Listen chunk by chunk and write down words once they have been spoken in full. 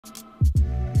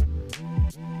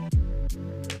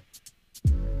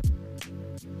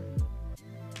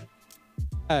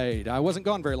Right, I wasn't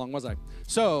gone very long, was I?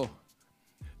 So,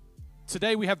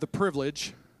 today we have the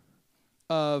privilege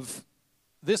of,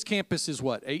 this campus is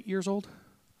what, 8 years old?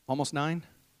 Almost 9?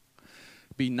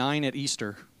 Be 9 at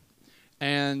Easter.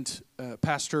 And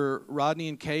Pastor Rodney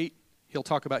and Kate, he'll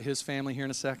talk about his family here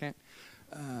in a second.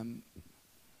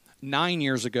 9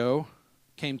 years ago,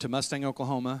 came to Mustang,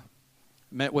 Oklahoma,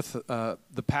 met with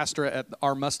the pastor at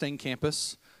our Mustang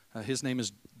campus. His name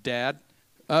is Dad.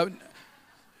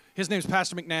 His name's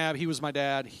Pastor McNabb. He was my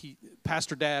dad.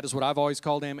 Pastor Dad is what I've always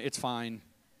called him. It's fine.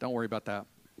 Don't worry about that.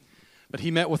 But he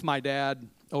met with my dad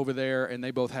over there, and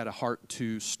they both had a heart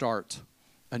to start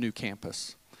a new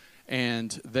campus.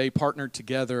 And they partnered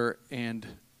together, and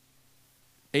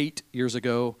 8 years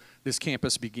ago, this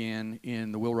campus began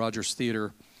in the Will Rogers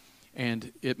Theater,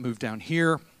 and it moved down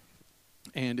here.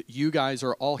 And you guys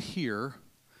are all here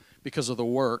because of the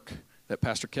work that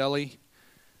Pastor Kelly,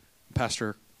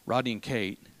 Pastor Rodney, and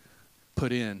Kate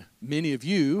put in. Many of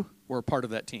you were a part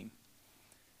of that team.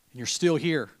 And you're still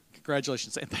here.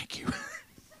 Congratulations and thank you.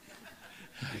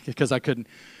 Because I couldn't.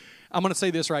 I'm going to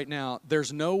say this right now.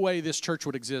 There's no way this church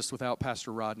would exist without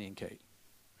Pastor Rodney and Kate.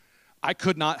 I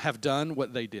could not have done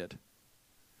what they did.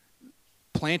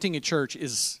 Planting a church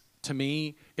is, to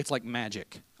me, it's like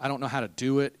magic. I don't know how to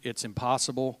do it. It's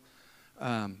impossible.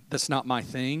 That's not my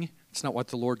thing. It's not what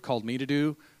the Lord called me to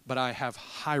do. But I have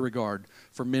high regard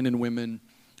for men and women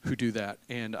who do that.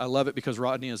 And I love it because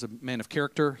Rodney is a man of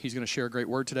character. He's going to share a great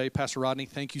word today. Pastor Rodney,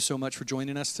 thank you so much for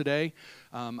joining us today.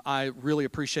 I really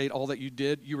appreciate all that you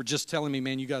did. You were just telling me,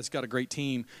 man, you guys got a great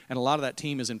team. And a lot of that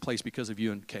team is in place because of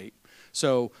you and Kate.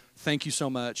 So thank you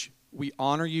so much. We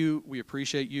honor you. We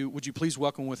appreciate you. Would you please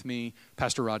welcome with me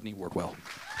Pastor Rodney Wardwell.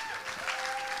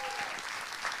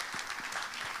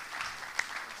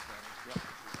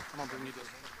 Come on, bring me this.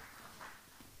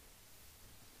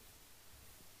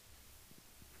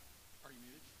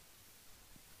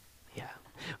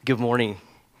 Good morning.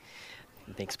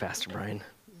 Thanks, Pastor Brian.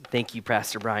 Thank you,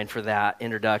 Pastor Brian, for that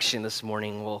introduction this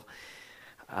morning.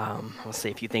 I'll say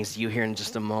a few things to you here in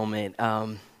just a moment.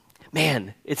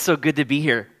 Man, it's so good to be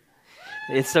here.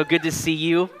 It's so good to see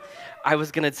you. I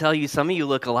was going to tell you, some of you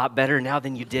look a lot better now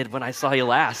than you did when I saw you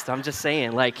last. I'm just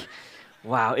saying,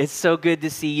 wow, it's so good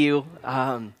to see you.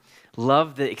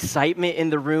 Love the excitement in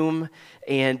the room,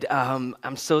 and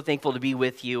I'm so thankful to be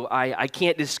with you. I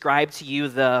can't describe to you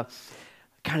the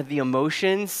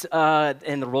emotions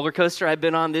and the roller coaster I've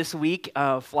been on this week,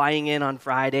 flying in on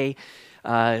Friday,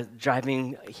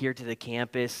 driving here to the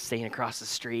campus, staying across the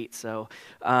street.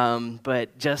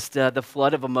 But just the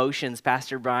flood of emotions,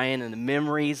 Pastor Brian, and the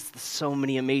memories, so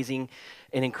many amazing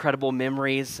and incredible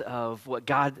memories of what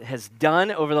God has done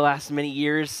over the last many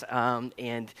years,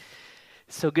 and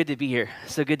so good to be here.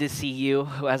 So good to see you.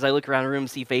 As I look around the room and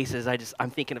see faces, I'm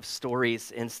thinking of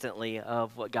stories instantly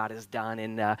of what God has done.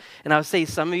 And I would say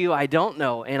some of you I don't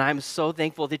know, and I'm so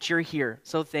thankful that you're here.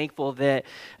 So thankful that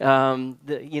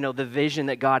the vision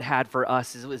that God had for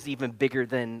us was even bigger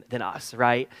than us,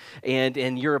 right?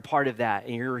 And you're a part of that,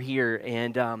 and you're here.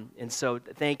 And so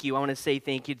thank you. I want to say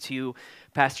thank you to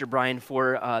Pastor Brian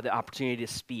for the opportunity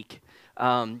to speak.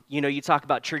 You talk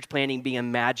about church planting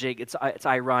being magic. It's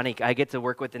ironic. I get to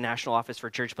work with the National Office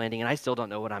for Church Planting, and I still don't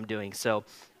know what I'm doing. So,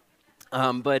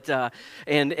 and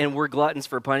we're gluttons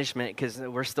for punishment because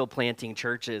we're still planting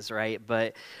churches, right?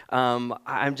 But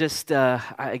I'm just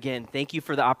again, thank you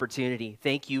for the opportunity.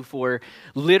 Thank you for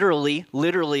literally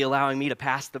allowing me to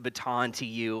pass the baton to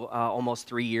you almost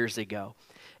 3 years ago.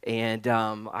 And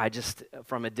I just,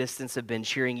 from a distance, have been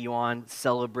cheering you on,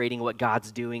 celebrating what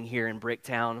God's doing here in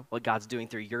Bricktown, what God's doing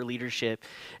through your leadership.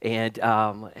 And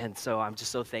so I'm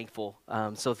just so thankful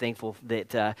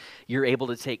that you're able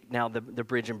to take now the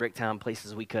bridge in Bricktown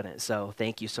places we couldn't. So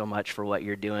thank you so much for what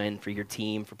you're doing, for your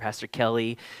team, for Pastor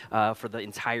Kelly, for the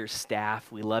entire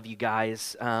staff. We love you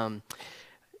guys.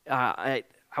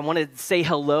 I want to say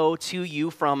hello to you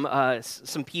from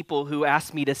some people who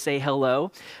asked me to say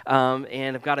hello,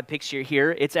 and I've got a picture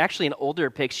here. It's actually an older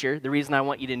picture. The reason I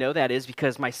want you to know that is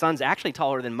because my son's actually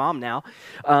taller than Mom now,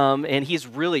 and he's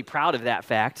really proud of that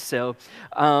fact. So,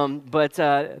 but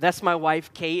that's my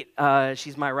wife, Kate.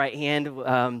 She's my right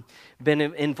hand, been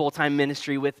in full-time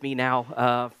ministry with me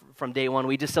now from day one.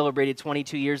 We just celebrated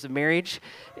 22 years of marriage.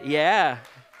 Yeah.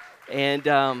 And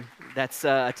That's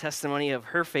a testimony of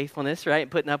her faithfulness, right?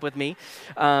 Putting up with me.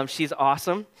 She's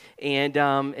awesome,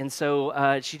 and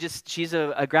so she's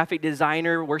a graphic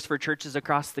designer, works for churches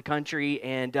across the country,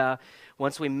 and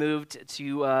once we moved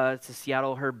to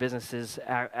Seattle, her businesses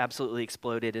absolutely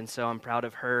exploded, and so I'm proud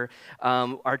of her.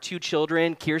 Our two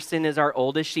children, Kirsten is our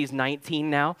oldest. She's 19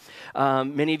 now.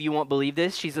 Many of you won't believe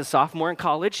this. She's a sophomore in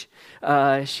college.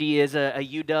 She is a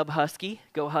UW Husky.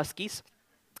 Go Huskies.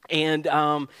 And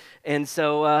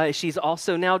so she's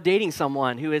also now dating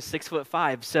someone who is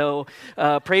 6'5". So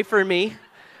pray for me.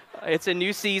 It's a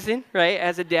new season, right?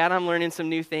 As a dad, I'm learning some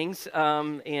new things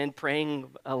and praying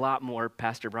a lot more.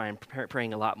 Pastor Brian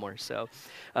praying a lot more. So,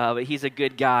 but he's a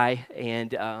good guy,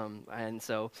 and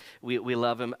so we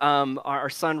love him. Our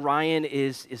son Ryan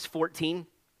is 14.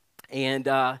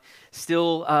 And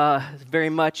still very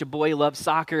much a boy, loves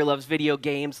soccer, loves video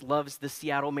games, loves the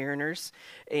Seattle Mariners.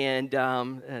 And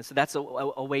so that's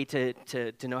a way to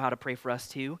know how to pray for us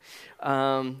too.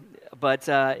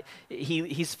 But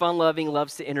he's fun-loving,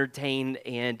 loves to entertain,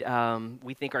 and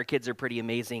we think our kids are pretty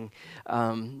amazing.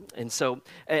 And so,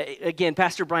 again,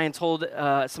 Pastor Brian told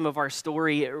some of our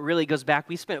story. It really goes back.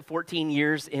 We spent 14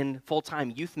 years in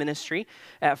full-time youth ministry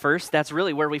at first. That's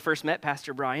really where we first met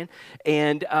Pastor Brian.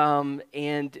 And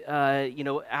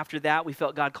after that, we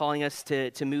felt God calling us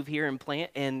to move here and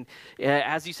plant. And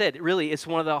as you said, really, it's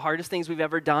one of the hardest things we've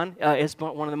ever done. It's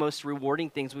one of the most rewarding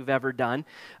things we've ever done.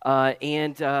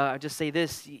 And I'll just say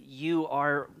this, you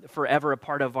are forever a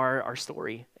part of our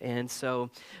story. And so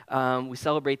we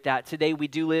celebrate that. Today, we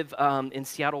do live in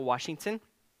Seattle, Washington.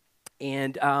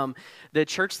 And the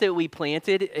church that we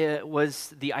planted,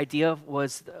 the idea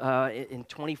was in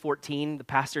 2014, the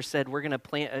pastor said, we're going to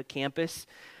plant a campus,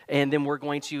 and then we're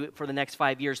going to, for the next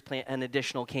 5 years, plant an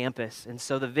additional campus. And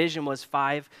so the vision was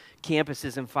 5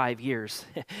 campuses in 5 years.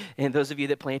 And those of you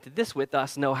that planted this with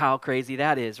us know how crazy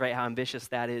that is, right? How ambitious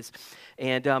that is.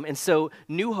 And so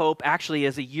New Hope actually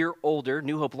is a year older.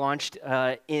 New Hope launched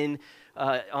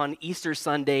on Easter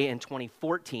Sunday in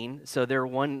 2014, so they're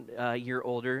 1 year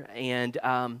older, and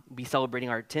we'll be celebrating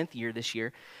our 10th year this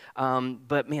year.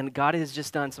 But man, God has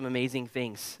just done some amazing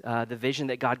things. The vision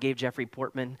that God gave Jeffrey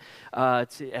Portman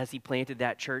as he planted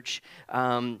that church,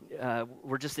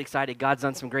 we're just excited. God's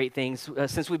done some great things.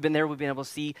 Since we've been there, we've been able to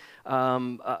see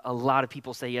a lot of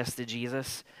people say yes to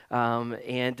Jesus.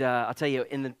 And I'll tell you,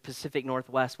 in the Pacific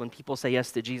Northwest, when people say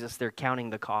yes to Jesus, they're counting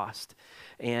the cost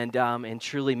and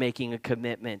truly making a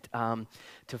commitment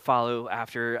to follow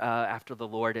after the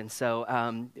Lord. And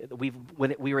so we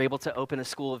were able to open a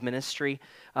school of ministry,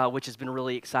 which has been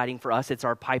really exciting for us. It's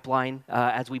our pipeline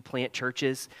as we plant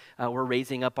churches. We're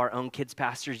raising up our own kids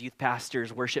pastors, youth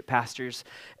pastors, worship pastors,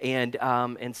 and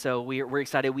so we're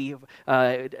excited.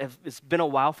 It's been a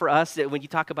while for us. When you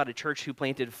talk about a church who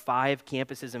planted 5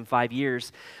 campuses in 5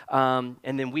 years, and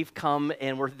then we've come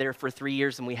and we're there for 3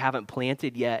 years and we haven't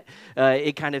planted yet,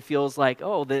 it kind of feels like,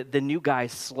 oh, the new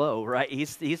guy's slow, right?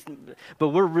 But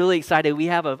we're really excited. We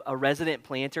have a resident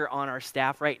planter on our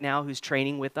staff right now who's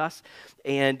training with us,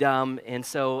 and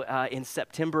so in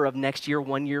September of next year,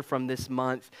 1 year from this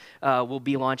month, we'll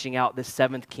be launching out the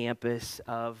 7th campus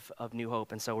of New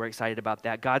Hope, and so we're excited about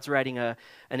that. God's writing an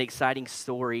exciting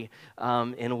story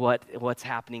in what's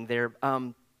happening there.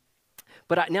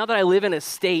 But now that I live in a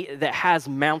state that has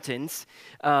mountains,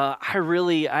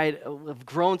 I've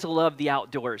grown to love the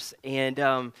outdoors. And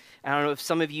I don't know if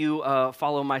some of you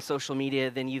follow my social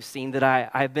media, then you've seen that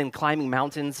I've been climbing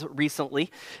mountains recently.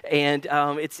 And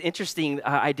it's interesting,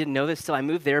 I didn't know this till I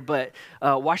moved there, but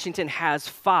Washington has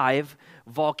 5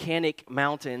 volcanic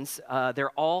mountains.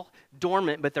 They're all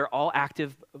dormant, but they're all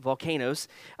active volcanoes.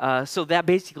 So that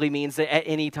basically means that at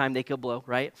any time they could blow,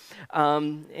 right?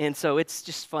 And so it's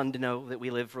just fun to know that we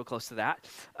live real close to that.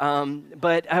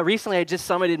 But recently I just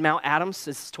summited Mount Adams.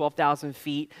 It's 12,000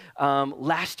 feet.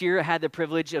 Last year I had the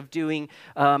privilege of doing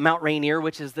Mount Rainier,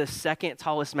 which is the 2nd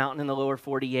tallest mountain in the lower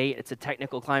 48. It's a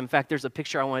technical climb. In fact, there's a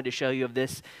picture I wanted to show you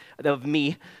of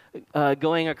me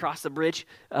going across the bridge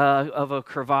of a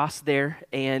crevasse there,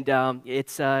 and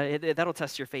that'll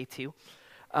test your faith too.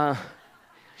 And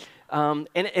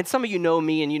some of you know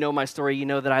me and you know my story. You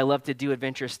know that I love to do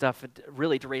adventurous stuff,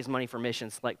 really to raise money for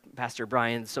missions, like Pastor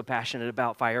Brian's so passionate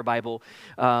about Fire Bible.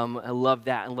 I love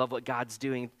that and love what God's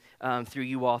doing through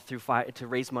you all to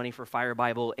raise money for Fire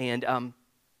Bible.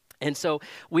 And so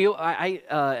I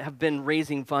have been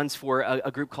raising funds for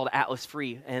a group called Atlas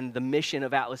Free, and the mission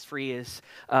of Atlas Free is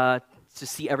to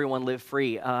see everyone live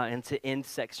free and to end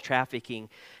sex trafficking.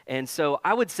 And so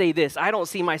I would say this, I don't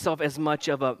see myself as much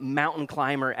of a mountain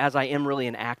climber as I am really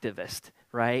an activist,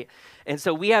 right? And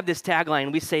so we have this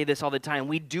tagline, we say this all the time,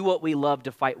 we do what we love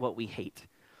to fight what we hate.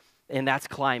 and that's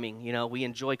climbing. You know, we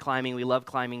enjoy climbing, we love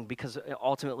climbing because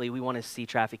ultimately we want to see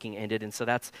trafficking ended, and so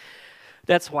that's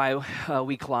why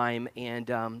we climb. And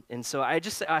so I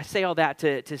say all that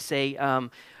to say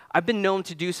I've been known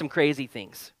to do some crazy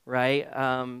things, right?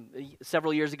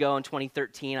 Several years ago in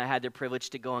 2013, I had the privilege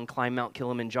to go and climb Mount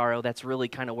Kilimanjaro. That's really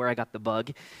kind of where I got the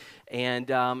bug.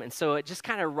 And so it just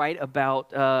kind of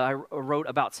I wrote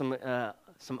about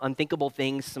some unthinkable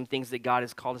things, some things that God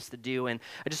has called us to do. And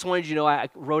I just wanted you to know I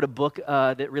wrote a book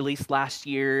that released last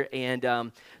year,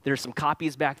 and there's some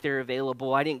copies back there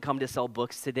available. I didn't come to sell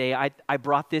books today. I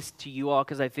brought this to you all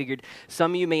because I figured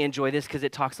some of you may enjoy this because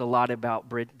it talks a lot about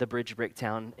the Bridge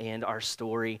Bricktown and our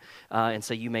story. And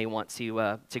so you may want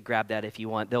to grab that if you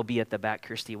want. They'll be at the back.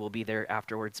 Kirsty will be there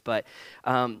afterwards. But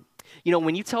you know,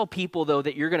 when you tell people, though,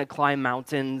 that you're going to climb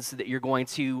mountains, that you're going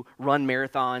to run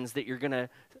marathons, that you're going to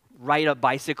ride a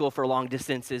bicycle for long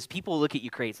distances, people look at you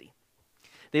crazy.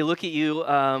 They look at you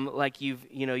like you're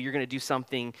going to do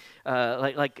something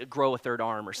like grow a third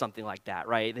arm or something like that,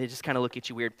 right? They just kind of look at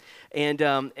you weird. And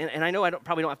I know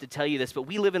probably don't have to tell you this, but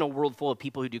we live in a world full of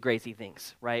people who do crazy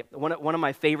things, right? One of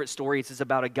my favorite stories is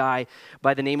about a guy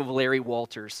by the name of Larry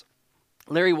Walters.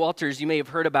 Larry Walters, you may have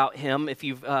heard about him if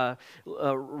you've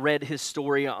read his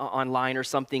story online or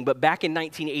something, but back in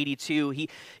 1982,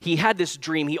 he had this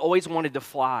dream. He always wanted to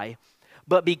fly,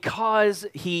 but because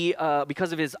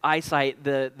of his eyesight,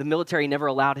 the military never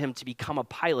allowed him to become a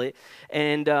pilot,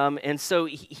 and so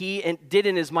he did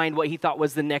in his mind what he thought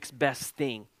was the next best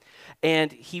thing.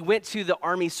 And he went to the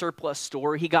Army surplus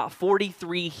store. He got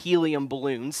 43 helium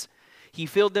balloons. He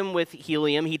filled them with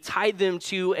helium. He tied them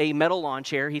to a metal lawn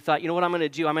chair. He thought, you know what I'm going to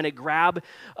do? I'm going to grab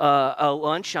a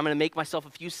lunch. I'm going to make myself a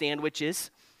few sandwiches.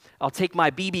 I'll take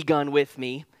my BB gun with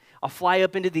me. I'll fly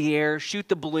up into the air, shoot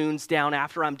the balloons down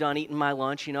after I'm done eating my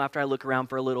lunch, after I look around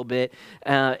for a little bit.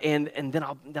 And then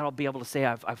I'll be able to say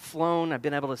I've flown. I've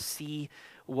been able to see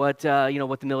what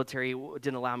the military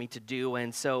didn't allow me to do.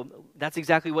 And so that's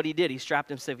exactly what he did. He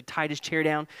tied his chair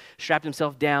down, strapped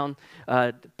himself down,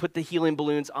 put the helium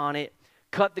balloons on it,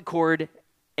 cut the cord,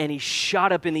 and he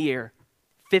shot up in the air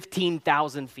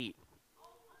 15,000 feet.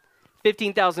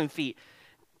 15,000 feet.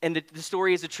 And the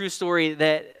story is a true story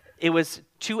that it was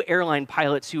 2 airline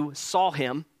pilots who saw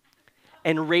him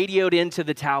and radioed into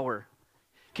the tower.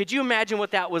 Could you imagine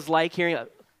what that was like hearing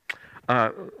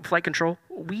flight control?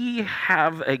 We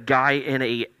have a guy in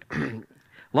a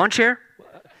lawn chair.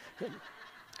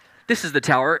 This is the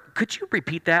tower. Could you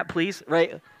repeat that, please?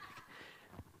 Right?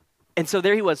 And so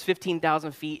there he was,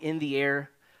 15,000 feet in the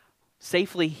air.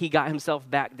 Safely, he got himself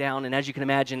back down. And as you can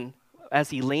imagine, as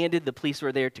he landed, the police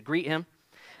were there to greet him,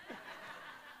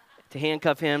 to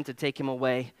handcuff him, to take him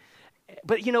away.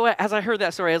 But you know what? As I heard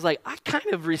that story, I was like, I kind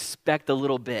of respect a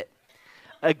little bit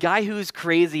a guy who's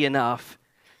crazy enough,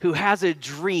 who has a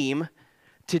dream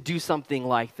to do something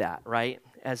like that, right?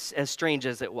 As strange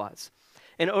as it was.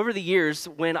 And over the years,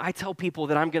 when I tell people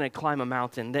that I'm going to climb a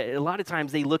mountain, a lot of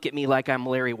times they look at me like I'm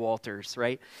Larry Walters,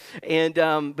 right? And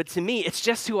but to me, it's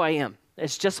just who I am.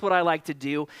 It's just what I like to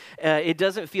do. It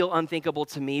doesn't feel unthinkable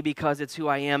to me because it's who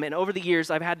I am. And over the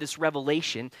years, I've had this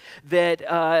revelation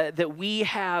that we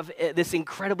have this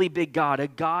incredibly big God, a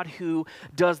God who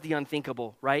does the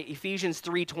unthinkable, right? Ephesians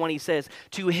 3:20 says,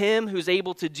 "To him who's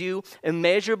able to do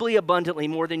immeasurably abundantly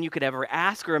more than you could ever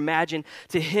ask or imagine,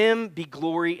 to him be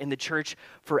glory in the church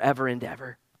forever and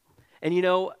ever." And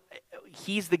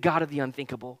he's the God of the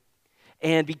unthinkable.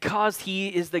 And because he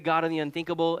is the God of the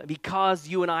unthinkable, because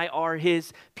you and I are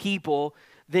his people,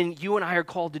 then you and I are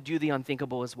called to do the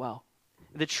unthinkable as well.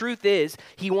 The truth is,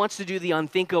 he wants to do the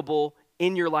unthinkable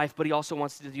in your life, but he also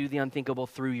wants to do the unthinkable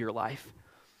through your life.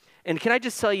 And can I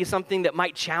just tell you something that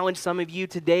might challenge some of you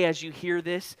today as you hear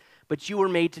this? But you were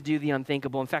made to do the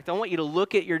unthinkable. In fact, I want you to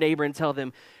look at your neighbor and tell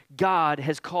them, God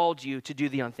has called you to do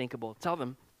the unthinkable. Tell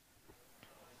them.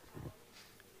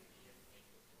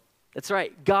 That's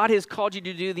right. God has called you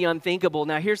to do the unthinkable.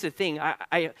 Now, here's the thing.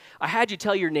 I had you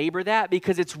tell your neighbor that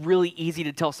because it's really easy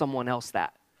to tell someone else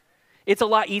that. It's a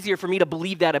lot easier for me to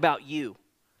believe that about you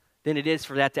than it is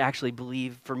for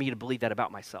me to believe that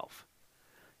about myself.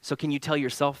 So can you tell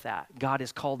yourself that? God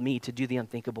has called me to do the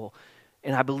unthinkable,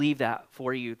 and I believe that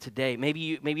for you today. Maybe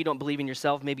you don't believe in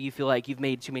yourself. Maybe you feel like you've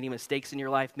made too many mistakes in your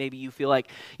life. Maybe you feel like,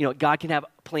 God can have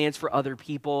plans for other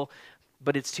people,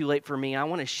 but it's too late for me. I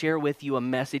want to share with you a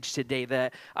message today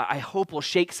that I hope will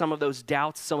shake some of those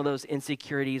doubts, some of those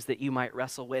insecurities that you might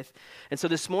wrestle with. And so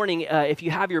this morning, if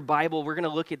you have your Bible, we're going to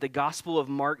look at the Gospel of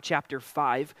Mark chapter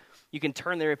 5. You can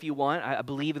turn there if you want. I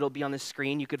believe it'll be on the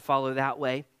screen. You could follow that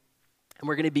way. And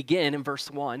we're going to begin in verse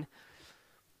 1.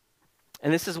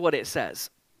 And this is what it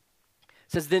says. It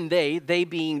It says, then they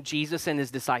being Jesus and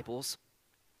his disciples,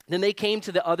 then they came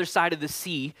to the other side of the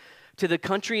sea, to the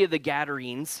country of the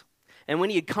Gadarenes. And when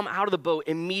he had come out of the boat,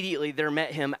 immediately there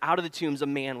met him out of the tombs a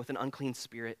man with an unclean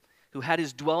spirit, who had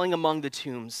his dwelling among the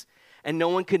tombs. And no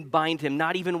one could bind him,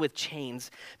 not even with chains,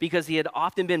 because he had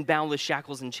often been bound with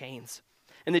shackles and chains.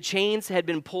 And the chains had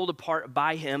been pulled apart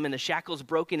by him, and the shackles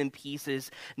broken in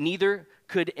pieces. Neither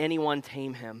could anyone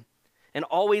tame him. And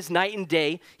always night and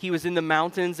day he was in the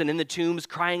mountains and in the tombs,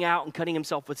 crying out and cutting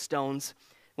himself with stones.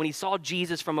 When he saw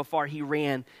Jesus from afar, he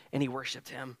ran and he worshiped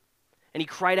him. And he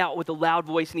cried out with a loud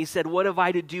voice, and he said, what have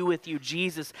I to do with you,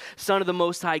 Jesus, Son of the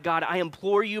Most High God? I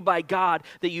implore you by God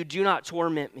that you do not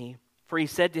torment me. For he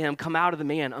said to him, come out of the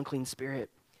man, unclean spirit.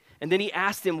 And then he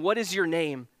asked him, what is your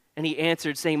name? And he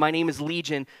answered, saying, my name is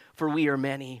Legion, for we are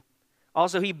many.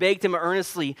 Also he begged him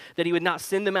earnestly that he would not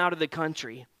send them out of the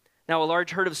country. Now a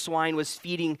large herd of swine was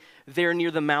feeding there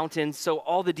near the mountain, so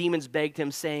all the demons begged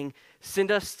him, saying,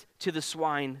 send us to the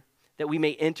swine, that we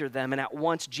may enter them. And at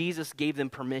once Jesus gave them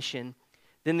permission.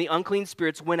 Then the unclean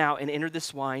spirits went out and entered the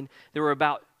swine. There were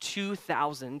about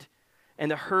 2,000, and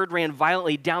the herd ran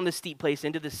violently down the steep place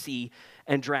into the sea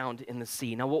and drowned in the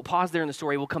sea. Now we'll pause there in the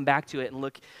story. We'll come back to it and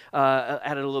look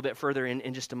at it a little bit further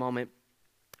in just a moment.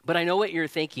 But I know what you're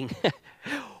thinking.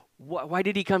 Why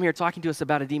did he come here talking to us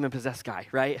about a demon-possessed guy,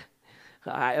 right?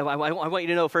 I want you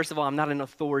to know, first of all, I'm not an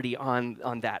authority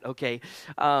on that, okay?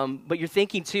 But you're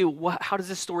thinking, too, how does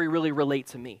this story really relate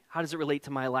to me? How does it relate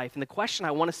to my life? And the question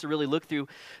I want us to really look through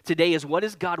today is, what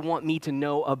does God want me to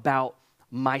know about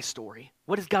my story?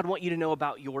 What does God want you to know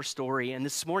about your story? And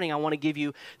this morning, I want to give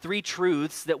you 3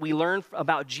 truths that we learn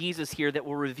about Jesus here that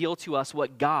will reveal to us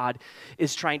what God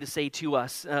is trying to say to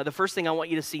us. The first thing I want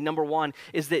you to see, number 1,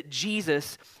 is that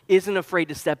Jesus isn't afraid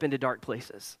to step into dark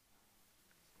places.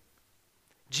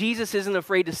 Jesus isn't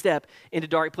afraid to step into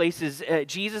dark places.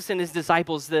 Jesus and his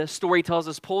disciples, the story tells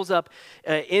us, pulls up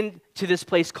into this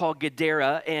place called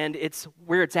Gadara, and it's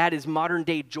where it's at is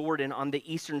modern-day Jordan on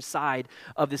the eastern side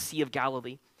of the Sea of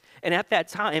Galilee. And at that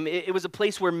time, it was a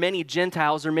place where many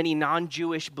Gentiles or many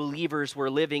non-Jewish believers were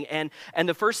living. And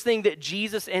the first thing that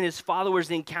Jesus and his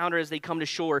followers encounter as they come to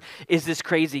shore is this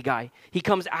crazy guy. He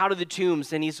comes out of the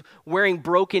tombs, and he's wearing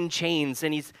broken chains,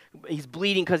 and he's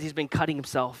bleeding because he's been cutting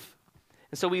himself.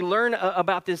 And so we learn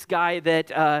about this guy that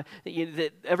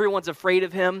that everyone's afraid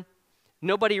of him.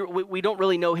 We don't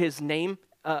really know his name,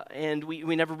 and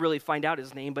we never really find out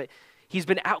his name, but he's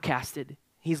been outcasted.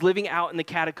 He's living out in the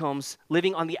catacombs,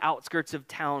 living on the outskirts of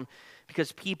town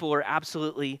because people are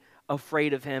absolutely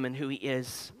afraid of him and who he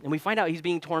is. And we find out he's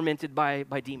being tormented by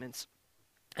demons.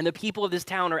 And the people of this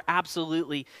town are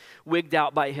absolutely wigged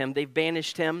out by him. They've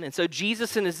banished him. And so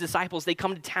Jesus and his disciples, they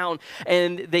come to town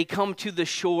and they come to the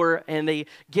shore and they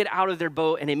get out of their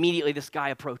boat, and immediately this guy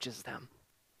approaches them.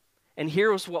 And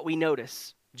here's what we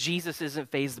notice. Jesus isn't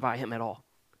fazed by him at all.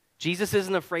 Jesus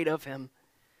isn't afraid of him.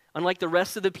 Unlike the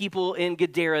rest of the people in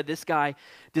Gadara, this guy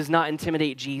does not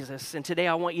intimidate Jesus. And today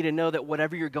I want you to know that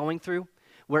whatever you're going through,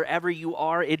 wherever you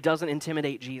are, it doesn't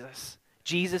intimidate Jesus.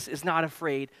 Jesus is not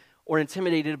afraid or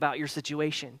intimidated about your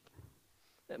situation.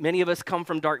 Many of us come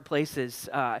from dark places.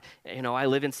 I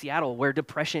live in Seattle, where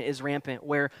depression is rampant,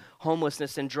 where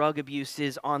homelessness and drug abuse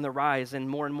is on the rise, and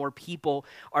more people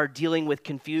are dealing with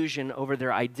confusion over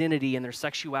their identity and their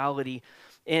sexuality.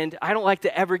 And I don't like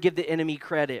to ever give the enemy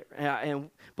credit,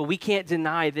 but we can't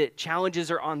deny that challenges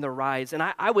are on the rise. And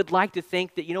I would like to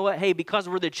think that, you know what, hey, because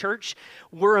we're the church,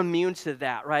 we're immune to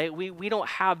that, right? We don't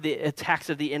have the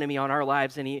attacks of the enemy on our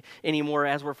lives anymore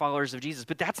as we're followers of Jesus,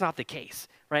 but that's not the case,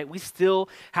 right? We still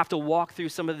have to walk through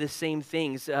some of the same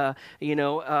things. I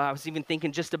was even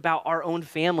thinking just about our own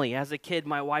family. As a kid,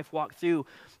 my wife walked through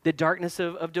the darkness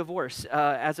of divorce.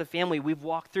 As a family, we've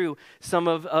walked through some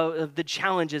of the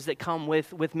challenges that come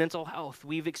with mental health.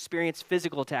 We've experienced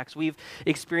physical attacks. We've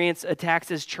experienced attacks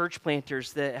as church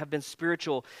planters that have been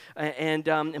spiritual.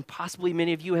 And possibly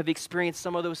many of you have experienced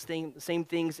some of those same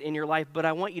things in your life. But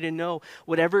I want you to know,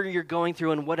 whatever you're going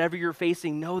through and whatever you're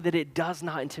facing, know that it does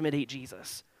not intimidate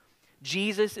Jesus.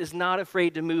 Jesus is not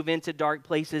afraid to move into dark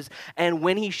places. And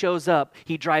when he shows up,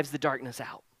 he drives the darkness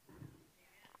out.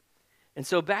 And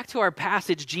so back to our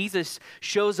passage, Jesus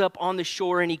shows up on the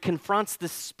shore and he confronts the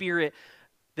spirit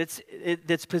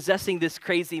that's possessing this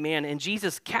crazy man. And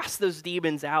Jesus casts those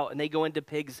demons out, and they go into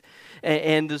pigs,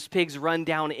 and those pigs run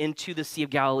down into the Sea of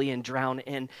Galilee and drown.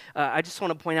 And I just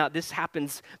want to point out, this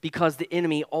happens because the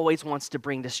enemy always wants to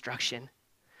bring destruction.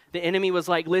 The enemy was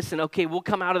like, listen, okay, we'll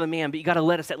come out of the man, but you got to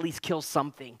let us at least kill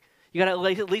something. You got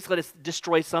to at least let us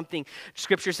destroy something.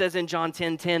 Scripture says in John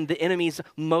 10:10, the enemy's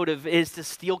motive is to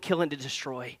steal, kill, and to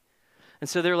destroy. And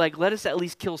so they're like, let us at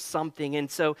least kill something. And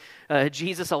so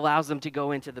Jesus allows them to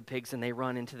go into the pigs, and they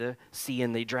run into the sea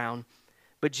and they drown.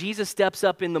 But Jesus steps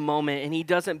up in the moment, and he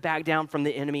doesn't back down from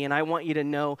the enemy. And I want you to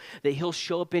know that he'll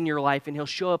show up in your life, and he'll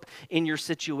show up in your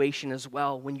situation as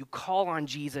well. When you call on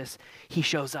Jesus, he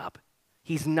shows up.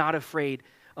 He's not afraid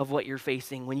of what you're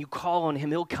facing. When you call on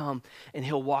him, he'll come and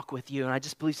he'll walk with you. And I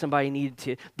just believe somebody needed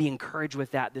to be encouraged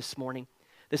with that this morning.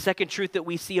 The second truth that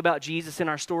we see about Jesus in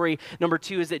our story, number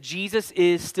 2, is that Jesus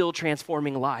is still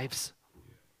transforming lives.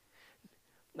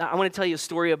 Now, I want to tell you a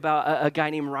story about a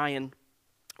guy named Ryan.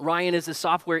 Ryan is a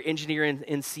software engineer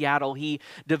in Seattle. He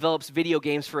develops video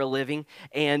games for a living.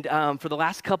 And for the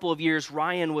last couple of years,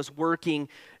 Ryan was working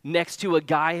next to a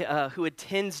guy who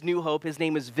attends New Hope. His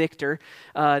name is Victor.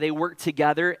 They work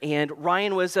together. And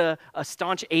Ryan was a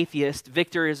staunch atheist.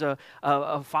 Victor is a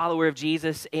follower of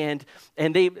Jesus. And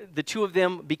the two of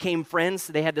them became friends.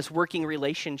 They had this working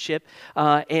relationship.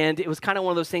 And it was kind of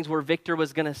one of those things where Victor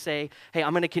was going to say, hey,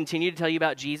 I'm going to continue to tell you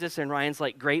about Jesus. And Ryan's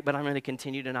like, great, but I'm going to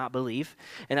continue to not believe.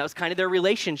 And that was kind of their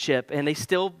relationship. And they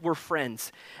still were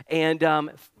friends. And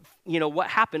what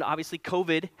happened? Obviously,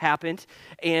 COVID happened,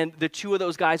 and the two of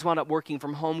those guys wound up working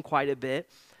from home quite a bit.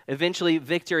 Eventually,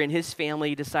 Victor and his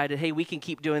family decided, hey, we can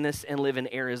keep doing this and live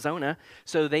in Arizona.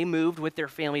 So they moved with their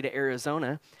family to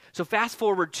Arizona. So fast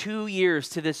forward 2 years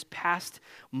to this past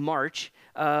March,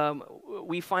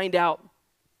 we find out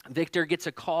Victor gets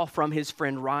a call from his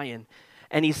friend Ryan.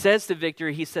 And he says to Victor,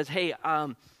 he says, hey,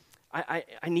 I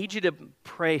need you to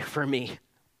pray for me.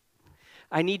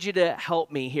 I need you to help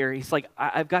me here. He's like,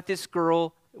 I've got this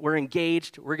girl. We're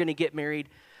engaged. We're going to get married.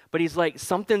 But he's like,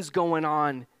 something's going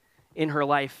on in her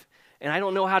life, and I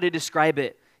don't know how to describe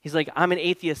it. He's like, I'm an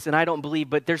atheist, and I don't believe,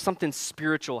 but there's something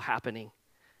spiritual happening.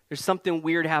 There's something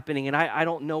weird happening, and I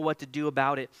don't know what to do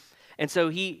about it. And so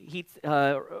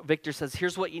Victor says,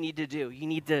 here's what you need to do. You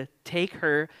need to take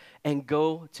her and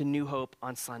go to New Hope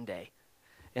on Sunday.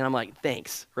 And I'm like,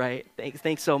 thanks, right?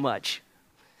 Thanks so much.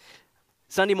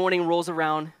 Sunday morning rolls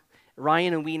around.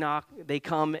 Ryan and we knock. They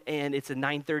come, and it's a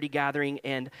 9:30 gathering,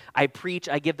 and I preach.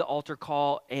 I give the altar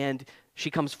call, and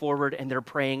she comes forward, and they're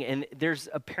praying. And there's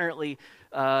apparently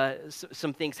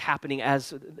some things happening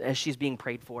as she's being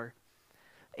prayed for.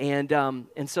 And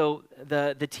so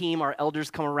the team, our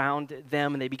elders, come around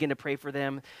them, and they begin to pray for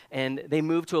them. And they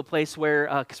move to a place where,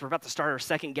 because we're about to start our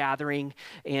second gathering,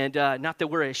 and not that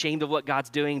we're ashamed of what God's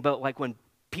doing, but like when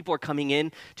people are coming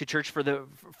in to church for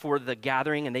the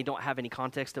gathering and they don't have any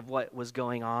context of what was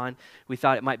going on, we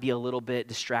thought it might be a little bit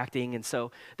distracting. And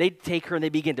so they take her and they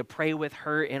begin to pray with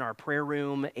her in our prayer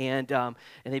room, and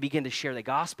they begin to share the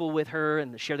gospel with her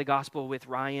and share the gospel with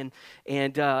Ryan.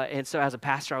 And so as a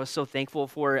pastor, I was so thankful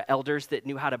for elders that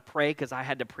knew how to pray, because I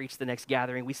had to preach the next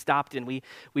gathering. We stopped and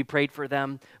we prayed for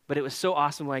them. But it was so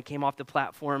awesome when I came off the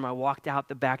platform. I walked out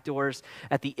the back doors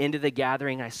at the end of the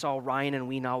gathering. I saw Ryan and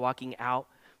Weena walking out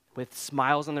with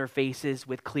smiles on their faces,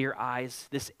 with clear eyes.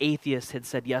 This atheist had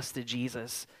said yes to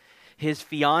Jesus. His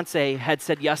fiance had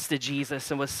said yes to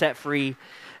Jesus and was set free.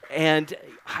 And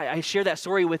I share that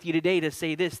story with you today to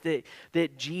say this,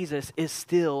 that Jesus is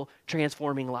still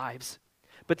transforming lives.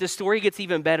 But the story gets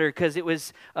even better, because it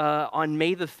was on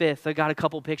May the 5th. I got a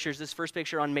couple pictures. This first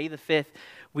picture on May the 5th,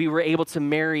 we were able to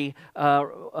marry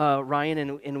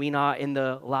Ryan and Weena in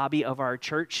the lobby of our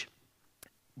church.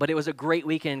 But it was a great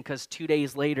weekend, because 2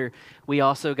 days later, we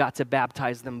also got to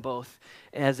baptize them both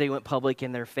as they went public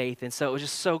in their faith. And so it was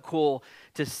just so cool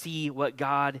to see what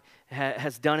God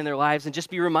has done in their lives, and just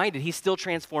be reminded he's still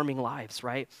transforming lives,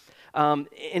 right?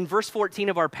 In verse 14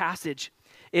 of our passage,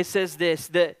 it says this,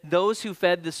 that those who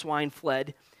fed the swine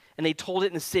fled, and they told it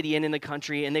in the city and in the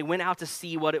country, and they went out to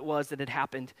see what it was that had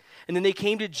happened. And then they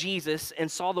came to Jesus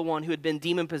and saw the one who had been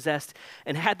demon-possessed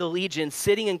and had the legion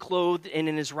sitting and clothed and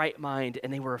in his right mind,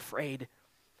 and they were afraid.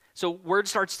 So word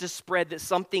starts to spread that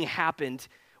something happened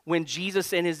when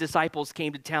Jesus and his disciples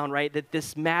came to town, right? That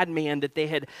this madman that they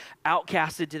had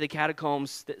outcasted to the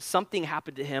catacombs, that something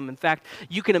happened to him. In fact,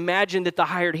 you can imagine that the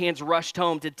hired hands rushed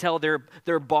home to tell their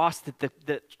boss that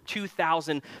the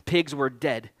 2,000 pigs were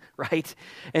dead, right?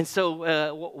 And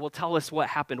so will tell us what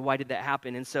happened. Why did that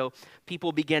happen? And so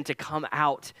people began to come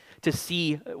out to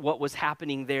see what was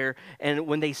happening there. And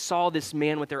when they saw this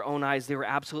man with their own eyes, they were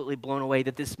absolutely blown away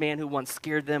that this man who once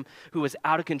scared them, who was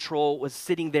out of control, was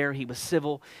sitting there. He was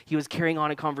civil. He was carrying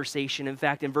on a conversation. In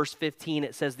fact, in verse 15,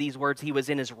 it says these words, he was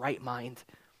in his right mind.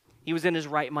 He was in his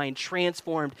right mind,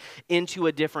 transformed into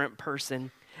a different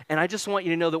person. And I just want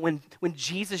you to know that when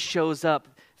Jesus shows up,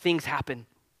 things happen.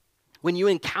 When you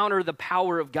encounter the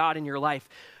power of God in your life,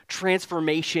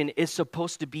 transformation is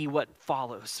supposed to be what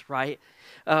follows, right?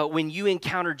 When you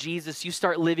encounter Jesus, you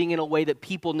start living in a way that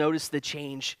people notice the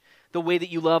change. The way that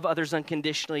you love others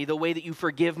unconditionally, the way that you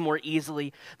forgive more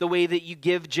easily, the way that you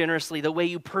give generously, the way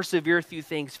you persevere through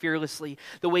things fearlessly,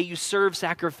 the way you serve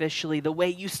sacrificially, the way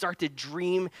you start to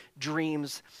dream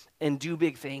dreams and do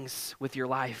big things with your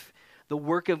life. The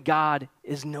work of God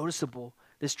is noticeable.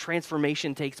 This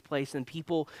transformation takes place, and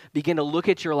people begin to look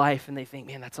at your life and they think,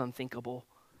 man, that's unthinkable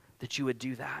that you would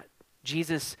do that.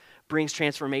 Jesus brings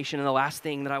transformation, and the last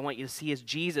thing that I want you to see is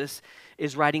Jesus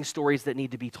is writing stories that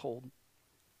need to be told.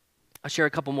 I'll share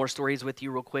a couple more stories with you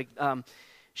real quick.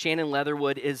 Shannon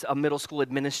Leatherwood is a middle school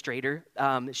administrator.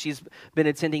 She's been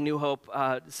attending New Hope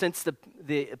since the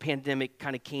pandemic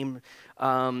kind of came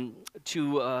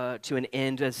to an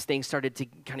end as things started to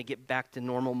kind of get back to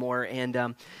normal more, and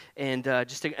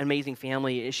just an amazing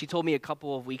family. She told me a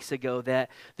couple of weeks ago that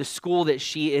the school that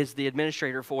she is the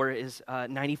administrator for is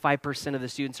 95% of the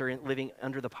students are living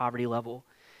under the poverty level.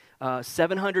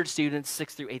 700 students,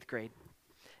 6th through 8th grade.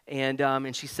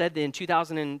 And she said that in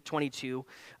 2022,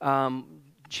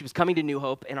 she was coming to New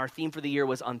Hope, and our theme for the year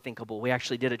was Unthinkable. We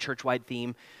actually did a church-wide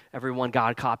theme. Everyone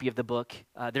got a copy of the book.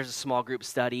 There's a small group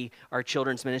study. Our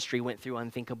children's ministry went through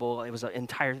Unthinkable. It was an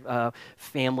entire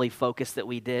family focus that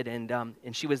we did, and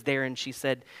she was there, and she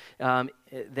said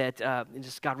that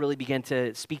just God really began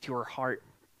to speak to her heart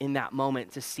in that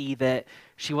moment to see that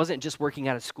she wasn't just working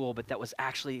at a school, but that was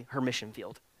actually her mission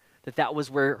field. That was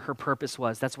where her purpose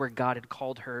was. That's where God had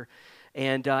called her.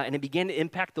 And it began to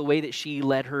impact the way that she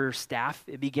led her staff.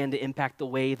 It began to impact the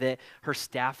way that her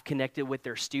staff connected with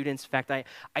their students. In fact,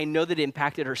 I know that it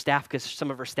impacted her staff because some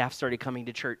of her staff started coming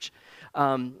to church.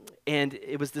 And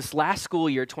it was this last school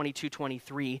year,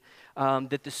 22-23,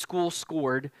 that the school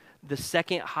scored the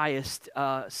second highest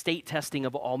state testing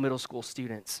of all middle school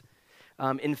students.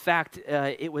 In fact,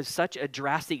 it was such a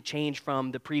drastic change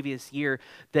from the previous year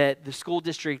that the school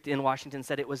district in Washington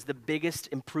said it was the biggest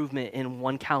improvement in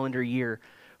one calendar year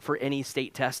for any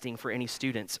state testing for any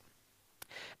students.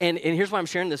 And here's why I'm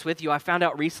sharing this with you. I found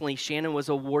out recently Shannon was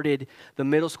awarded the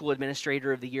Middle School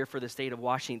Administrator of the Year for the state of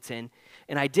Washington.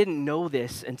 And I didn't know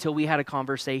this until we had a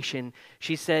conversation.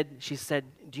 She said,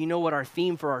 do you know what our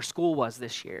theme for our school was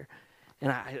this year?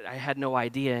 And I had no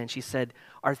idea. And she said,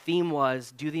 our theme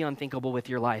was do the unthinkable with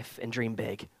your life and dream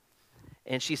big.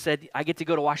 And she said, I get to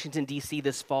go to Washington, D.C.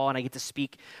 this fall, and I get to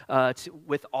speak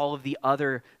with all of the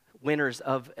other winners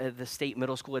of the state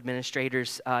middle school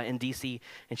administrators in D.C.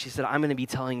 And she said, I'm going to be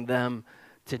telling them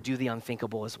to do the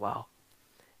unthinkable as well.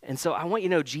 And so I want you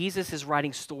to know Jesus is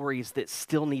writing stories that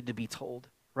still need to be told,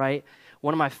 right?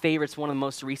 One of my favorites, one of the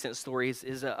most recent stories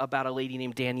is about a lady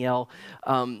named Danielle.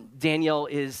 Danielle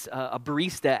is a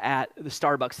barista at the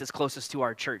Starbucks that's closest to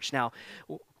our church. Now,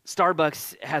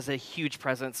 Starbucks has a huge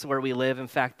presence where we live. In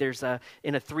fact, there's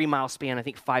in a 3-mile span, I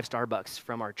think 5 Starbucks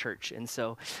from our church, and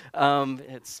so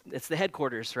it's the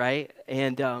headquarters, right?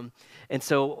 And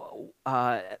so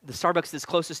the Starbucks that's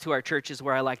closest to our church is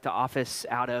where I like to office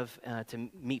out of to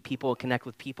meet people, connect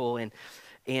with people,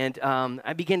 and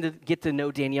I began to get to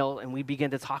know Danielle, and we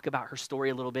began to talk about her story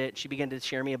a little bit. She began to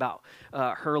share me about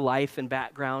her life and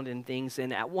background and things.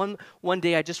 And at one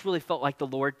day, I just really felt like the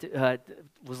Lord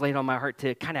was laying on my heart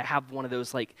to kind of have one of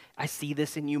those, like, I see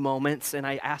this in you moments. And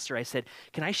I asked her, I said,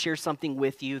 can I share something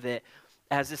with you that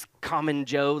as this common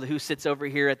Joe who sits over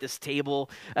here at this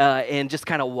table and just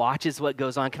kind of watches what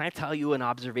goes on, can I tell you an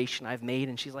observation I've made?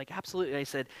 And she's like, absolutely. I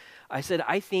said,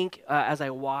 I think as I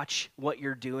watch what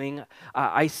you're doing,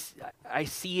 I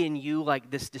see in you like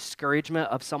this discouragement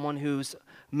of someone who's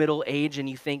middle age and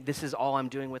you think this is all I'm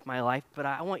doing with my life. But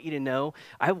I want you to know,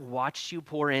 I've watched you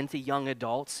pour into young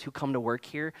adults who come to work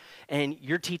here, and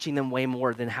you're teaching them way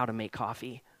more than how to make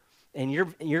coffee. And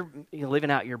you're living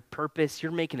out your purpose.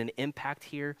 You're making an impact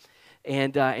here.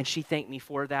 And she thanked me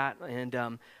for that. And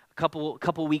a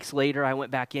couple weeks later, I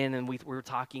went back in and we were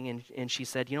talking, and she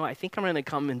said, I think I'm going to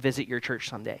come and visit your church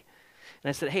someday. And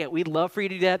I said, hey, we'd love for you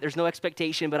to do that. There's no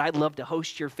expectation, but I'd love to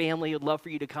host your family. I'd love for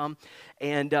you to come.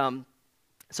 And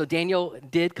so Danielle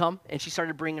did come, and she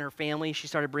started bringing her family. She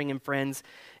started bringing friends.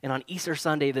 And on Easter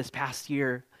Sunday this past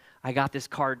year, I got this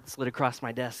card slid across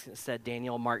my desk that said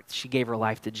Danielle marked, she gave her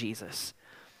life to Jesus.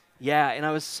 Yeah, and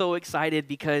I was so excited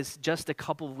because just a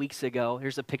couple of weeks ago,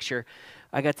 here's a picture,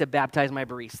 I got to baptize my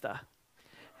barista.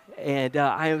 And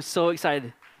I am so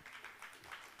excited.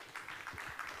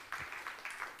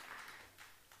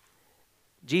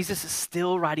 Jesus is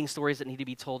still writing stories that need to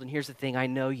be told. And here's the thing, I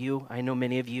know you, I know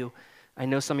many of you, I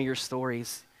know some of your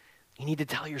stories. You need to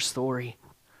tell your story.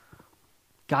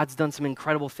 God's done some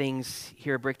incredible things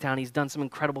here at Bricktown. He's done some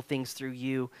incredible things through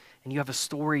you, and you have a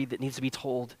story that needs to be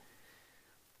told.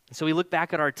 So we look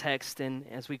back at our text, and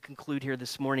as we conclude here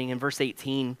this morning in verse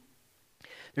 18,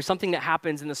 there's something that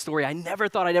happens in the story I never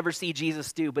thought I'd ever see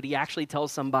Jesus do, but he actually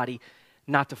tells somebody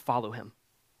not to follow him.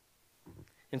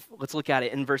 And let's look at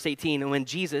it in verse 18. And when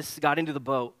Jesus got into the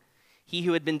boat, he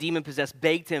who had been demon-possessed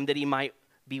begged him that he might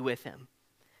be with him.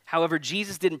 However,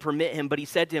 Jesus didn't permit him, but he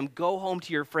said to him, "Go home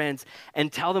to your friends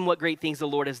and tell them what great things the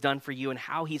Lord has done for you and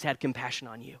how he's had compassion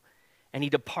on you." And he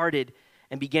departed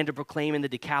and began to proclaim in the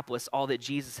Decapolis all that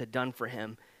Jesus had done for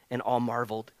him, and all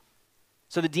marveled.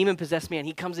 So the demon-possessed man,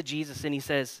 he comes to Jesus and he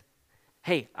says,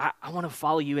 "Hey, I want to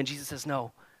follow you." And Jesus says,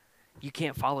 "No, you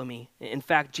can't follow me." In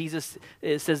fact, Jesus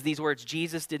says these words,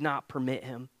 Jesus did not permit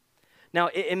him. Now,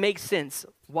 it makes sense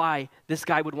why this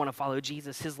guy would want to follow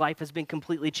Jesus. His life has been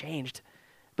completely changed.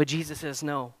 But Jesus says,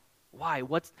 no. Why?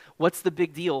 What's the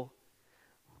big deal?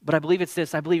 But I believe it's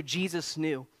this. I believe Jesus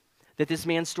knew that this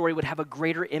man's story would have a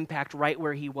greater impact right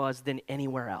where he was than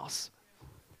anywhere else.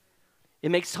 It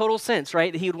makes total sense,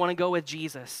 right, that he would want to go with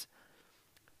Jesus.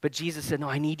 But Jesus said, no,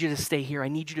 I need you to stay here. I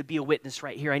need you to be a witness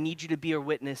right here. I need you to be a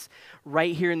witness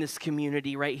right here in this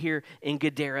community, right here in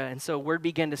Gadara. And so word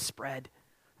began to spread.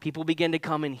 People began to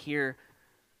come and hear.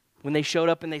 When they showed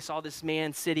up and they saw this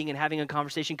man sitting and having a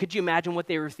conversation, could you imagine what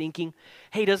they were thinking?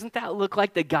 Hey, doesn't that look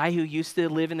like the guy who used to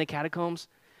live in the catacombs?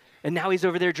 And now he's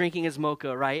over there drinking his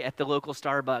mocha, right, at the local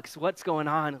Starbucks. What's going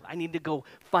on? I need to go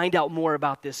find out more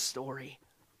about this story.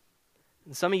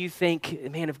 And some of you think,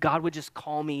 man, if God would just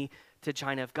call me to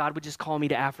China, if God would just call me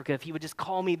to Africa, if he would just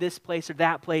call me this place or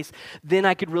that place, then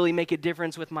I could really make a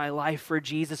difference with my life for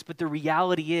Jesus. But the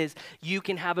reality is you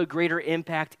can have a greater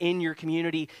impact in your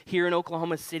community here in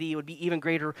Oklahoma City. It would be even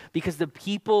greater because the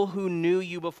people who knew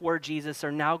you before Jesus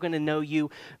are now going to know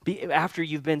you after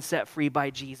you've been set free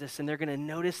by Jesus, and they're going to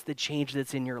notice the change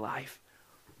that's in your life.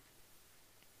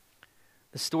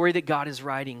 The story that God is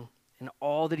writing and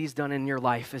all that he's done in your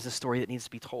life is a story that needs to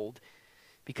be told.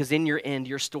 Because in your end,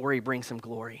 your story brings him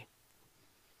glory.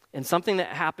 And something that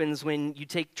happens when you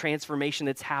take transformation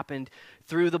that's happened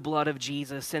through the blood of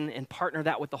Jesus and partner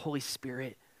that with the Holy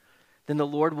Spirit, then the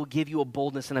Lord will give you a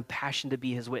boldness and a passion to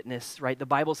be his witness, right? The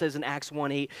Bible says in Acts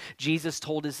 1:8, Jesus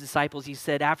told his disciples, he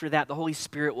said, after that, the Holy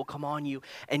Spirit will come on you,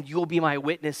 and you'll be my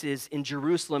witnesses in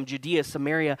Jerusalem, Judea,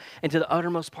 Samaria, and to the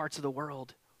uttermost parts of the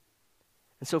world.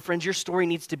 And so, friends, your story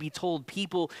needs to be told.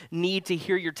 People need to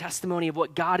hear your testimony of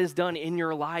what God has done in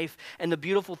your life. And the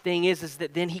beautiful thing is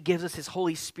that then he gives us his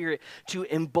Holy Spirit to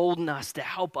embolden us, to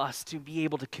help us to be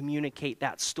able to communicate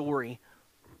that story.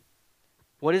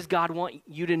 What does God want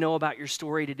you to know about your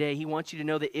story today? He wants you to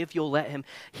know that if you'll let him,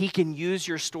 he can use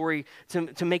your story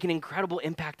to make an incredible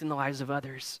impact in the lives of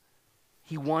others.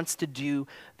 He wants to do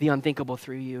the unthinkable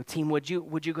through you. Team, would you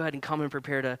go ahead and come and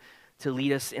prepare to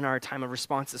lead us in our time of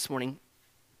response this morning?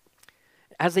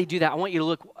 As they do that, I want you to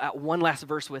look at one last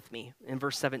verse with me in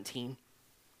verse 17.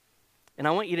 And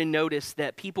I want you to notice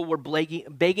that people were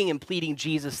begging and pleading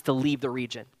Jesus to leave the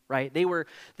region, right?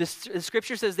 The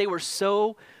scripture says they were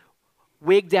so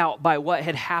wigged out by what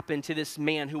had happened to this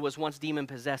man who was once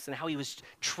demon-possessed and how he was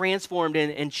transformed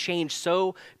and changed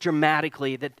so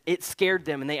dramatically that it scared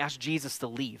them, and they asked Jesus to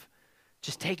leave.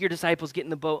 Just take your disciples, get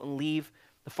in the boat, and leave.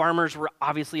 The farmers were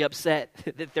obviously upset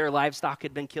that their livestock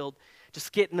had been killed.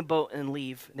 Just get in the boat and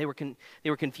leave. They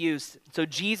were confused. So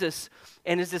Jesus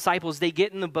and his disciples, they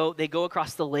get in the boat. They go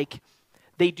across the lake.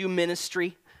 They do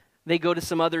ministry. They go to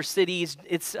some other cities.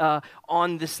 It's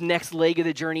on this next leg of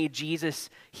the journey. Jesus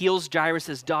heals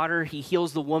Jairus' daughter. He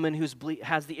heals the woman who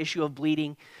has the issue of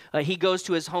bleeding. He goes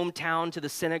to his hometown, to the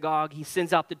synagogue. He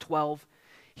sends out the 12.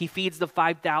 He feeds the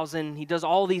 5,000. He does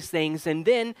all these things. And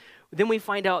then we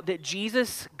find out that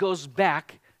Jesus goes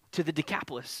back to the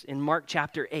Decapolis in Mark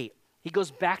chapter 8. He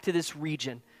goes back to this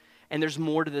region, and there's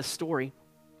more to this story.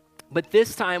 But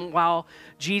this time, while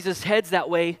Jesus heads that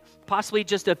way, possibly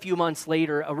just a few months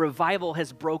later, a revival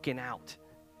has broken out.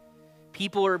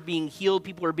 People are being healed.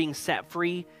 People are being set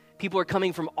free. People are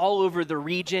coming from all over the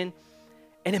region.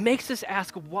 And it makes us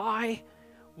ask, why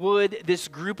would this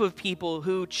group of people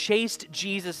who chased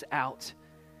Jesus out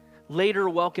later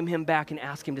welcome him back and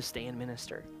ask him to stay and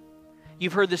minister?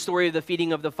 You've heard the story of the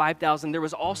feeding of the 5,000. There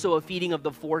was also a feeding of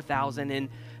the 4,000, and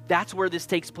that's where this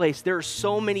takes place. There are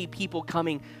so many people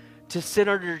coming to sit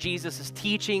under Jesus'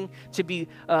 teaching, to be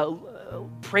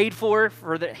prayed for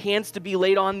the hands to be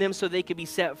laid on them so they could be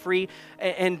set free.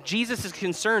 And Jesus is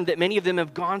concerned that many of them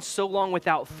have gone so long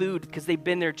without food because they've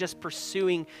been there just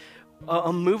pursuing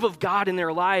a move of God in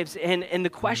their lives. And the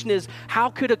question is, how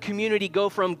could a community go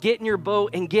from get in your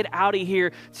boat and get out of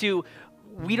here to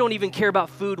we don't even care about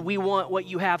food. We want what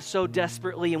you have so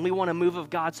desperately, and we want a move of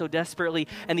God so desperately.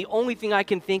 And the only thing I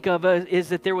can think of is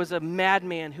that there was a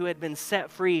madman who had been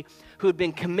set free, who had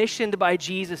been commissioned by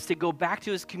Jesus to go back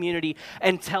to his community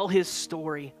and tell his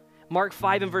story. Mark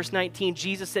 5 and verse 19,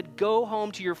 Jesus said, "Go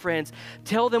home to your friends.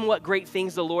 Tell them what great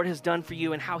things the Lord has done for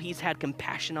you and how he's had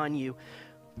compassion on you."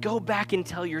 Go back and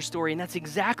tell your story. And that's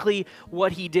exactly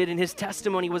what he did. And his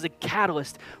testimony was a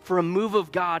catalyst for a move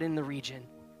of God in the region.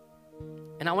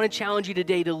 And I want to challenge you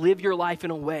today to live your life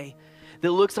in a way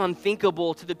that looks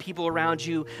unthinkable to the people around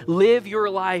you. Live your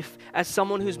life as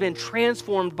someone who's been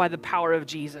transformed by the power of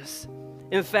Jesus.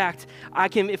 In fact,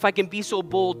 if I can be so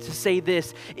bold to say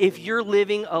this, if you're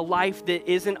living a life that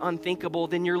isn't unthinkable,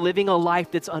 then you're living a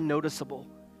life that's unnoticeable.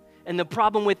 And the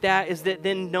problem with that is that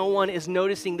then no one is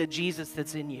noticing the Jesus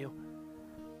that's in you.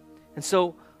 And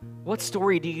so, what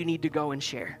story do you need to go and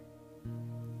share?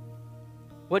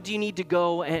 What do you need to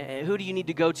go, and who do you need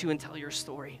to go to and tell your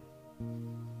story?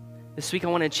 This week I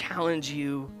want to challenge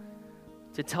you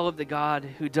to tell of the God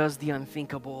who does the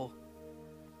unthinkable.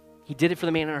 He did it for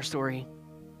the man in our story.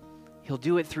 He'll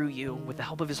do it through you with the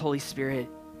help of his Holy Spirit.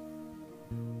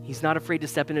 He's not afraid to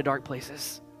step into dark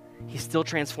places. He still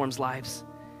transforms lives,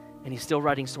 and he's still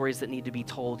writing stories that need to be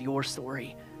told. Your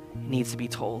story needs to be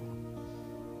told.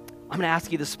 I'm going to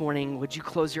ask you this morning, would you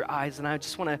close your eyes? And I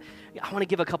want to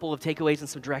give a couple of takeaways and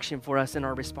some direction for us in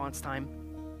our response time.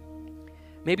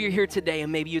 Maybe you're here today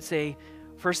and maybe you'd say,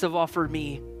 first of all, for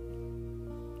me,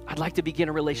 I'd like to begin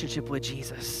a relationship with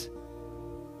Jesus.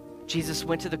 Jesus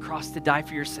went to the cross to die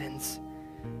for your sins,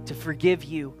 to forgive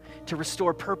you, to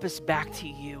restore purpose back to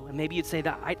you. And maybe you'd say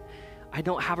that I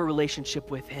don't have a relationship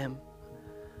with him.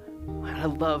 I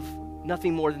love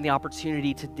nothing more than the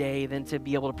opportunity today than to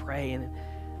be able to pray and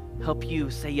help you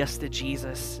say yes to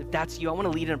Jesus. If that's you, I want to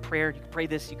lead in a prayer. You can pray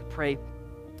this. You can pray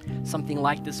something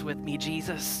like this with me.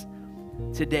 Jesus,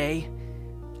 today,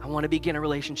 I want to begin a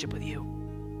relationship with you.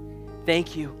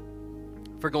 Thank you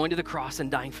for going to the cross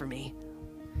and dying for me.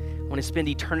 I want to spend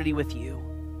eternity with you.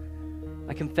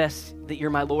 I confess that you're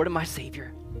my Lord and my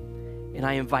Savior, and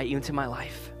I invite you into my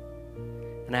life.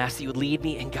 And I ask that you would lead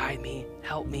me and guide me,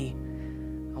 help me.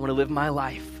 I want to live my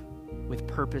life with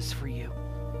purpose for you.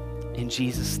 In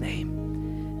Jesus'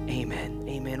 name, amen,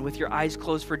 amen. With your eyes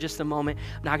closed for just a moment,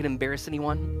 I'm not going to embarrass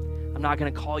anyone. I'm not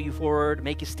going to call you forward,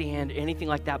 make you stand, anything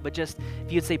like that. But just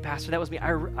if you'd say, Pastor, that was me.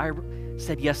 I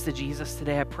said yes to Jesus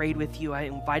today. I prayed with you. I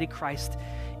invited Christ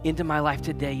into my life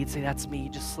today. You'd say, that's me.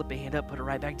 Just slip a hand up, put it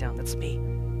right back down. That's me.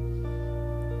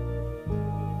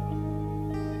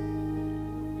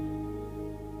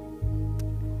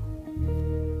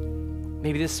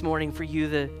 Maybe this morning for you,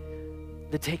 the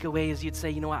takeaway is you'd say,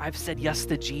 you know what, I've said yes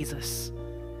to Jesus,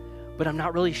 but I'm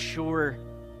not really sure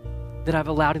that I've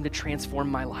allowed him to transform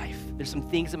my life. There's some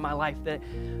things in my life that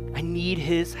I need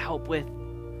his help with,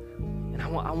 and I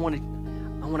want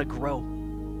to grow.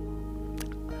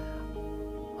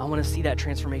 I want to see that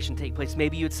transformation take place.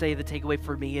 Maybe you'd say the takeaway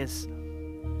for me is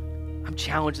I'm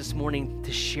challenged this morning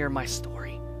to share my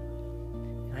story,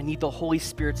 and I need the Holy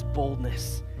Spirit's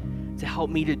boldness to help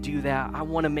me to do that. I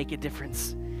want to make a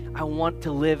difference. I want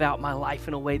to live out my life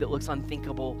in a way that looks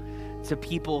unthinkable to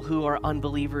people who are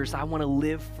unbelievers. I want to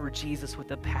live for Jesus with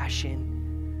a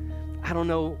passion. I don't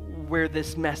know where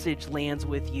this message lands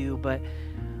with you, but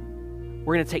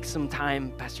we're going to take some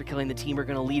time. Pastor Kelly and the team are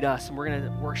going to lead us, and we're going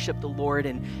to worship the Lord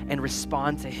and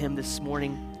respond to him this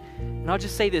morning. And I'll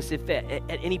just say this, if at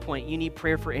any point you need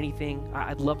prayer for anything,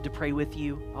 I'd love to pray with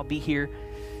you. I'll be here.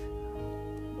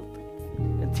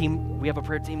 And team, we have a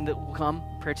prayer team that will come.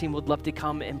 Prayer team would love to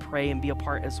come and pray and be a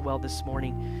part as well this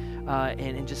morning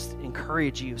and just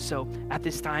encourage you. So at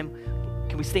this time,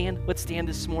 can we stand? Let's stand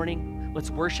this morning.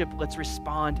 Let's worship. Let's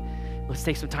respond. Let's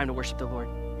take some time to worship the Lord.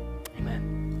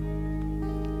 Amen.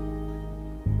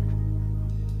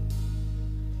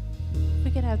 We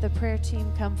could have the prayer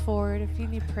team come forward. If you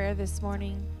need prayer this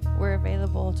morning, we're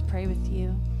available to pray with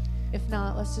you. If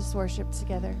not, let's just worship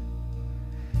together.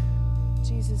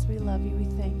 Jesus, we love you. We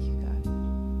thank you, God.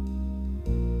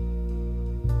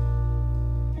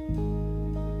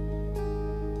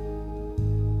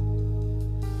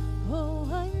 Oh,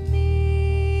 I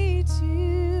need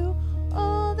you,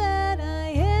 all that I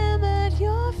am at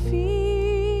your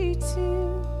feet,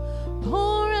 to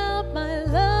pour out my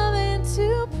love and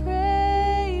to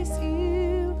praise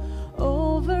you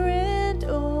over and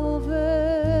over.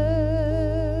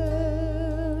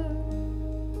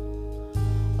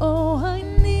 Oh, I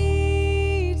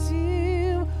need you.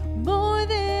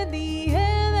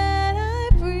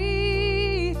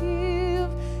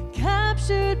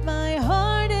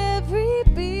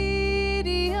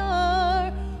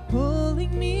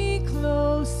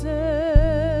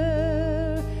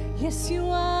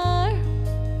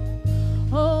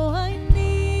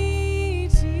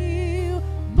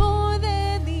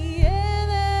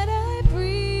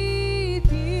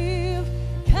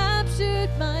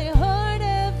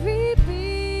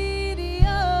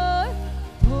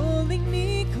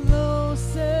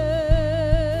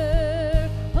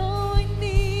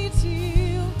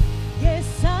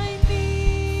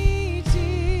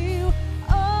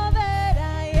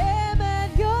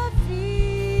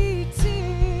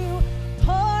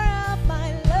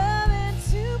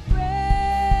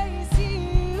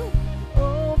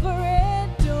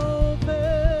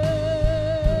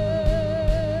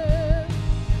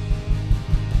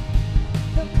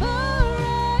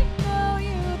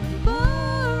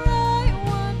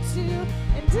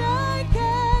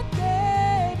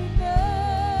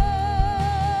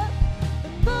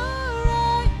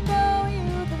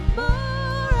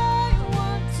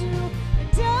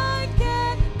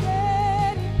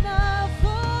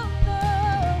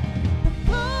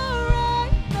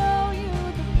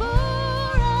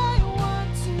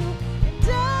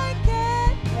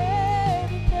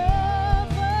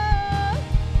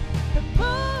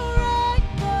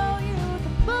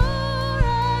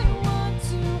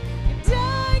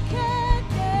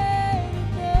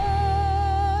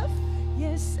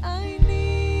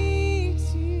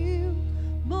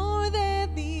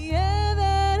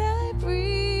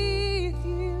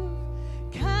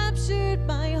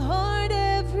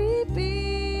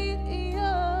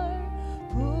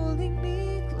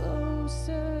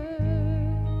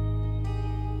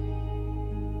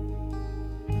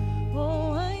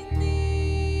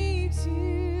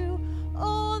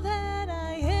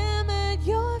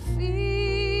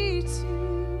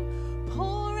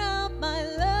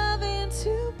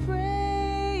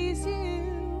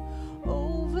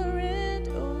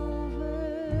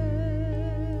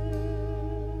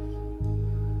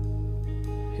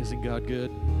 Isn't God good?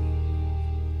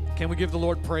 Can we give the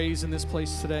Lord praise in this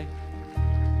place today?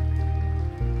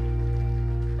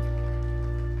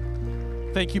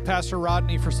 Thank you, Pastor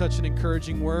Rodney, for such an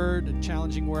encouraging word, a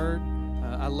challenging word.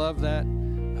 I love that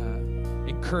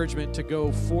encouragement to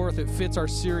go forth. It fits our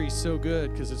series so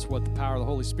good because it's what the power of the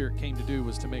Holy Spirit came to do,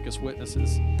 was to make us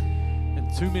witnesses. And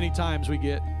too many times we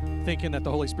get thinking that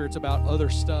the Holy Spirit's about other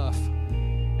stuff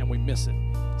and we miss it.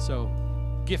 So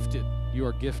gifted. You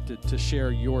are gifted to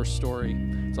share your story.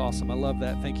 It's awesome. I love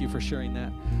that. Thank you for sharing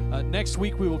that. Next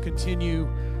week, we will continue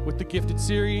with the Gifted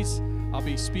series. I'll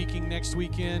be speaking next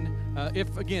weekend.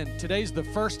 If, again, today's the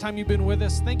first time you've been with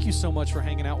us, thank you so much for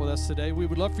hanging out with us today. We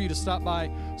would love for you to stop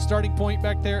by Starting Point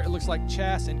back there. It looks like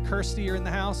Chas and Kirsty are in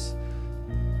the house.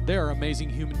 They are amazing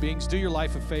human beings. Do your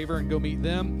life a favor and go meet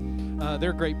them.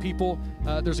 They're great people.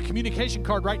 There's a communication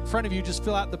card right in front of you. Just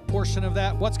fill out the portion of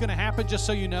that. What's going to happen, just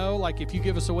so you know, like if you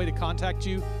give us a way to contact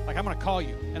you, like I'm going to call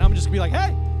you, and I'm just going to be like,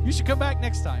 hey, you should come back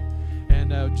next time. And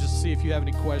just see if you have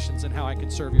any questions and how I can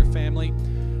serve your family.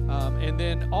 And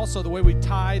then also the way we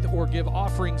tithe or give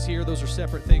offerings here, those are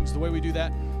separate things. The way we do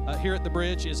that here at the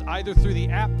Bridge is either through the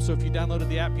app. So if you downloaded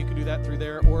the app, you can do that through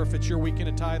there. Or if it's your weekend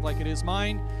of tithe like it is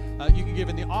mine, you can give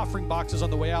in the offering boxes on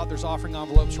the way out. There's offering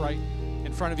envelopes right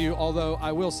in front of you. Although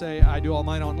I will say I do all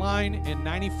mine online, and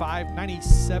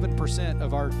 97%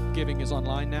 of our giving is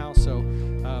online now. So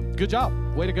good job.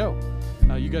 Way to go.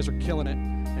 You guys are killing it.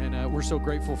 And we're so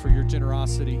grateful for your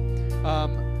generosity.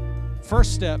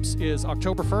 First steps is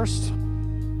October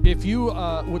 1st. If you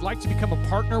would like to become a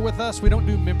partner with us, we don't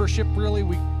do membership really.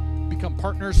 We become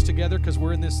partners together because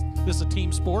we're in this is a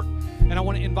team sport. And I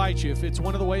want to invite you. If it's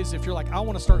one of the ways, if you're like, I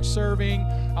want to start serving,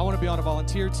 I want to be on a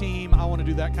volunteer team, I want to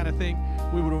do that kind of thing,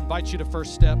 we would invite you to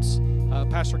First Steps.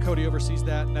 Pastor Cody oversees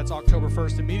that, and that's October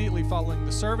 1st, immediately following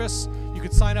the service. You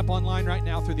can sign up online right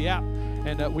now through the app,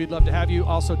 and we'd love to have you.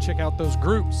 Also, check out those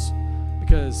groups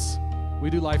because we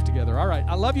do life together. All right.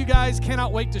 I love you guys.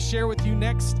 Cannot wait to share with you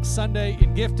next Sunday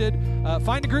in Gifted.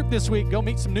 Find a group this week. Go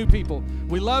meet some new people.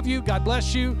 We love you. God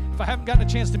bless you. If I haven't gotten a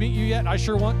chance to meet you yet, I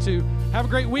sure want to. Have a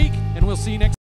great week, and we'll see you next